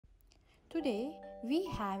Today we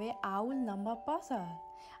have a owl number puzzle.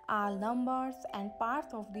 All numbers and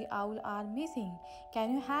parts of the owl are missing.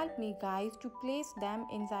 Can you help me guys to place them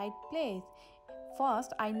inside place?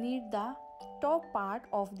 First I need the top part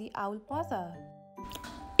of the owl puzzle.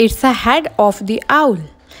 It's the head of the owl.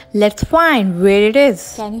 Let's find where it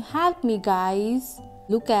is. Can you help me guys?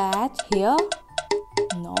 Look at here.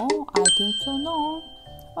 No, I think so no.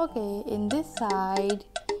 Okay, in this side,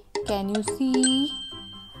 can you see?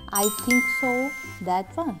 I think so,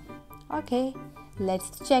 that one. Okay,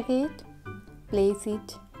 let's check it. Place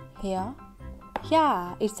it here.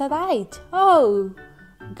 Yeah, it's right. Oh,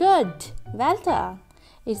 good. Well done.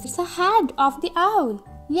 It's the head of the owl.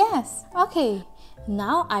 Yes, okay.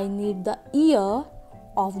 Now I need the ear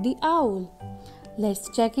of the owl. Let's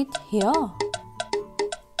check it here.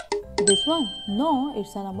 This one? No,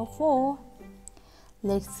 it's a number 4.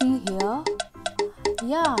 Let's see here.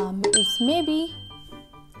 Yeah, it's maybe.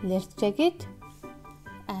 Let's check it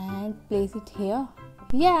and place it here.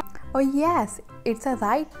 Yeah. Oh yes, it's a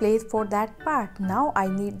right place for that part. Now I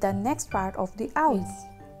need the next part of the owl.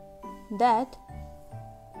 That.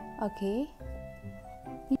 Okay.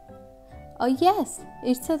 Oh yes,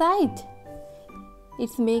 it's right.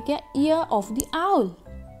 It's make an ear of the owl.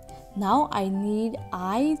 Now I need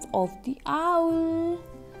eyes of the owl.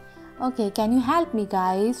 Okay, can you help me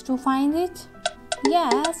guys to find it?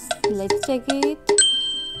 Yes, let's check it.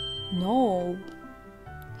 No.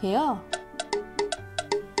 Here.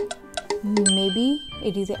 Maybe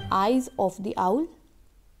it is the eyes of the owl.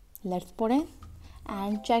 Let's put in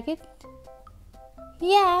and check it.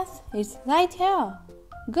 Yes, it's right here.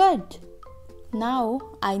 Good. Now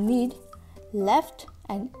I need left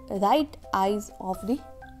and right eyes of the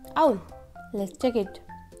owl. Let's check it.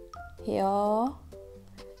 Here.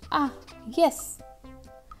 Ah, yes.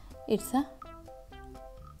 It's a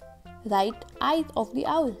right eye of the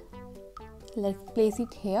owl. Let's place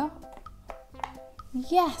it here.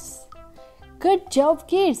 Yes. Good job,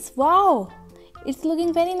 kids. Wow. It's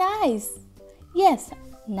looking very nice. Yes.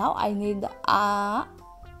 Now I need the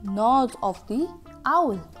nose of the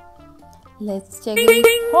owl. Let's check it.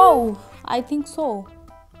 Oh, I think so.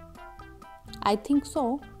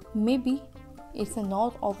 Maybe it's a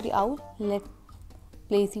nose of the owl. Let's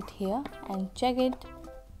place it here and check it.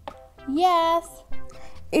 Yes.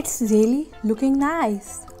 It's really looking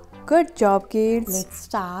nice. Good job, kids. Let's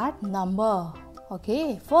start number.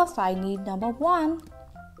 Okay, first I need number 1.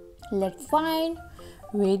 Let's find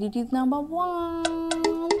where it is number 1.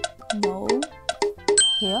 No.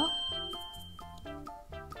 Here.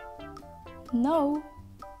 No.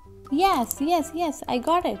 Yes, I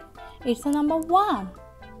got it. It's a number 1.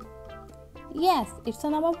 Yes, it's a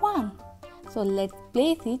number 1. So let's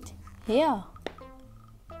place it here.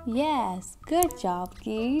 Yes, good job,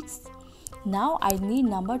 kids. Now I need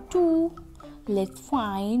number 2. Let's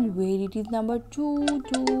find where it is number 2.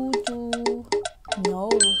 No.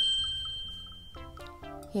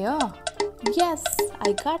 Here. Yes,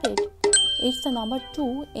 I got it. It's the number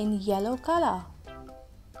 2 in yellow color.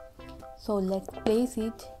 So let's place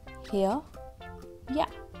it here. Yeah.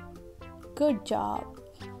 Good job.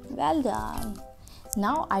 Well done.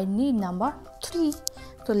 Now I need number 3.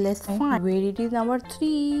 So let's find where it is number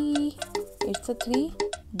 3. It's a 3.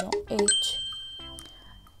 No, H.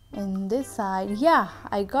 In this side, yeah,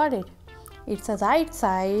 I got it. It's the right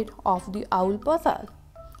side of the owl puzzle.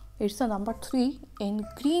 It's the number 3 in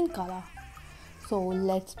green color. So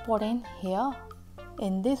let's put in here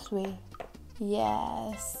in this way.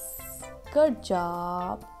 Yes. Good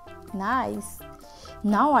job. Nice.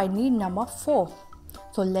 Now I need number 4.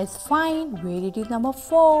 So let's find where it is number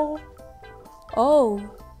 4. Oh,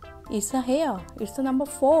 it's a here. It's the number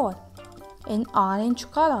 4 in orange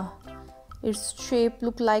color. Its shape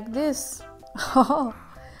look like this.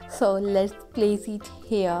 So let's place it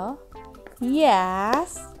here.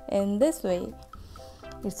 Yes, in this way.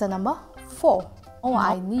 It's the number 4. Oh,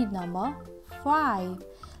 I need number 5.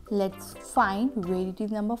 Let's find where it is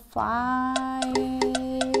number 5.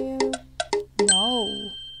 No,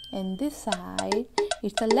 in this side.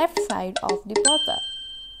 It's the left side of the puzzle.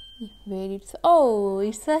 Where it's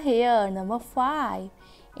it's a here number 5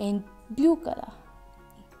 in blue color.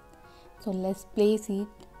 So let's place it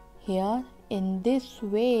here in this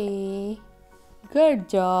way. Good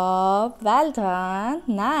job. Well done.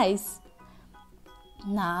 Nice.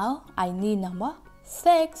 Now I need number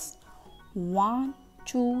 6. 1,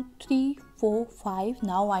 2, 3, 4, 5.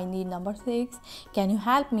 Now I need number 6. Can you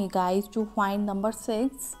help me guys to find number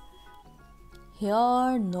 6?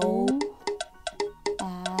 Here, no.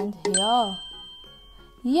 And here.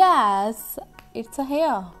 Yes, it's a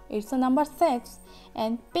here. It's a number 6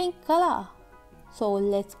 and pink color. So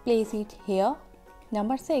let's place it here.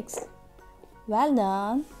 Number 6. Well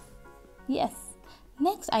done. Yes.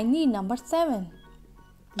 Next I need number 7.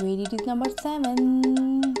 Where it is number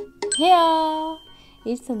 7? Here.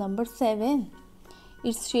 It's the number 7.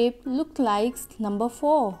 Its shape looks like number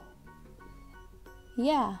 4.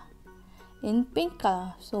 Yeah. In pink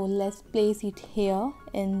color. So let's place it here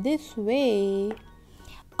in this way.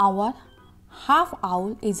 Our half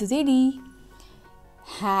owl is ready.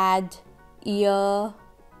 Head, ear,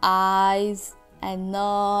 eyes and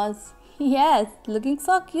nose. Yes, looking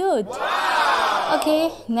so cute. Wow.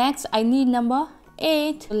 Okay, next I need number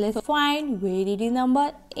 8. So let's find where it is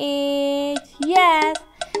number 8. Yes,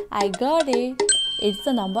 I got it. It's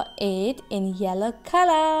the number 8 in yellow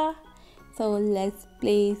color. So let's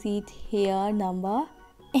place it here, number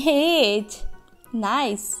 8.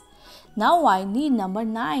 Nice. Now I need number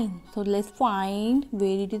 9. So let's find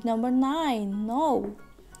where it is number 9. No.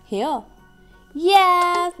 Here.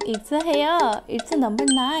 Yes, it's a here. It's a number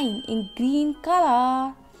 9 in green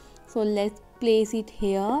color. So let's place it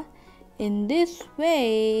here in this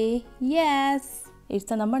way. Yes, it's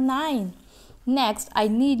the number 9. Next, I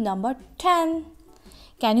need number 10.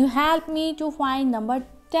 Can you help me to find number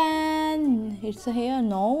 10? It's a here.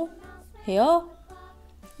 No. Here.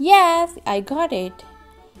 Yes, I got it.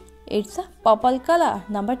 It's a purple color,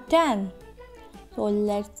 number 10. So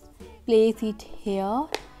let's place it here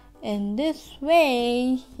in this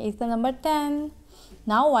way. It's the number 10.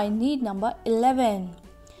 Now I need number 11.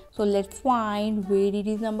 So let's find where it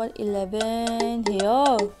is number 11.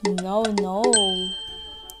 Here. No.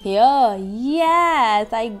 Here.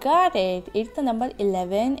 Yes, I got it. It's the number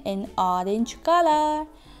 11 in orange color.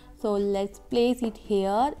 So let's place it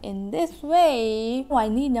here in this way. I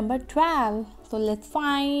need number 12. So let's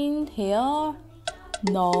find here.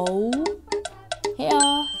 No.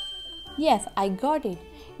 Here. Yes, I got it.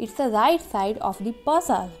 It's the right side of the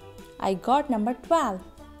puzzle. I got number 12.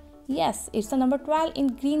 Yes, it's the number 12 in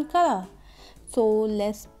green color. So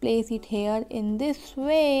let's place it here in this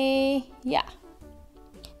way. Yeah.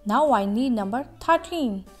 Now I need number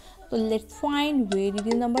 13. So let's find where it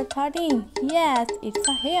is number 13. Yes, it's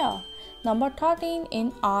a here. Number 13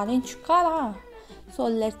 in orange color. So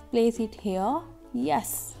let's place it here.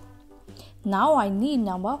 Yes. Now I need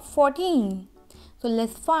number 14. So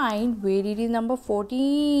let's find where it is number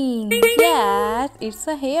 14. Yes, it's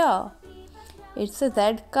a here. It's a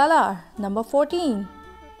red color. Number 14.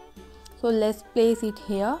 So let's place it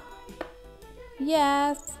here.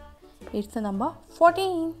 Yes, it's the number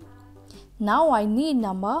 14. Now I need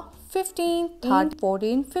number 15, 13,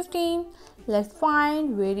 14, 15. Let's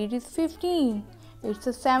find where it is 15. It's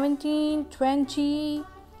a 17, 20,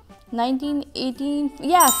 19, 18.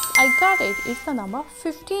 Yes, I got it. It's the number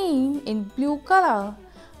 15 in blue color.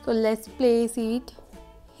 So let's place it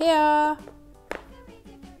here.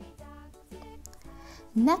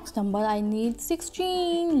 Next number I need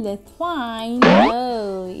 16. Let's find.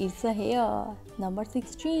 Oh, it's a here. Number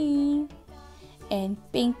 16 in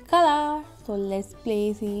pink color. So let's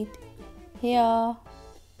place it here.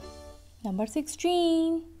 Number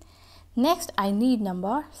 16. Next I need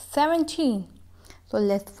number 17. So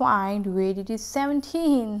let's find where it is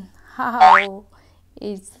 17. How?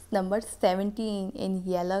 It's number 17 in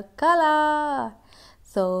yellow color.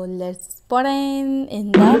 So let's put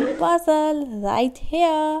in the puzzle right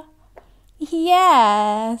here.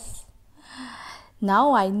 Yes.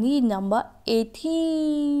 Now I need number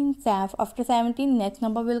 18. After 17, next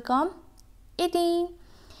number will come 18.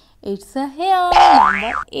 It's a here,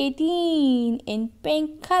 number 18 in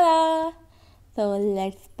pink color. So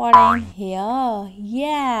let's put in here.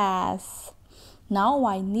 Yes. Now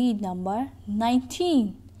I need number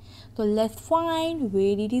 19. So let's find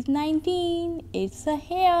where it is 19. It's a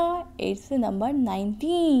here. It's the number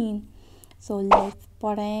 19. So let's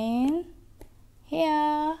put in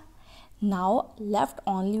here. Now left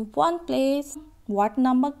only one place. What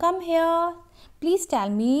number come here? Please tell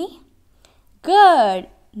me. Good.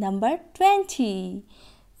 Number 20.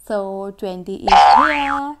 So 20 is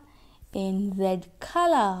here in red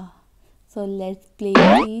color. So let's place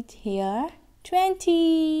it here.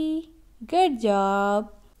 20. Good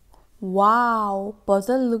job. Wow,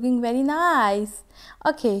 puzzle looking very nice.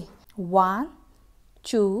 Okay, 1,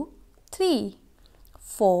 2, 3,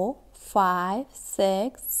 4, 5,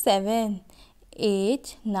 6, 7,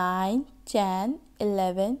 8, 9, 10,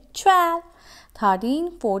 11, 12,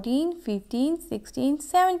 13, 14, 15, 16,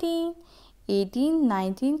 17, 18,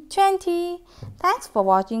 19, 20. Thanks for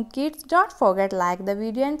watching, kids. Don't forget like the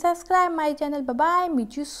video and subscribe my channel. Bye bye.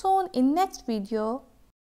 Meet you soon in next video.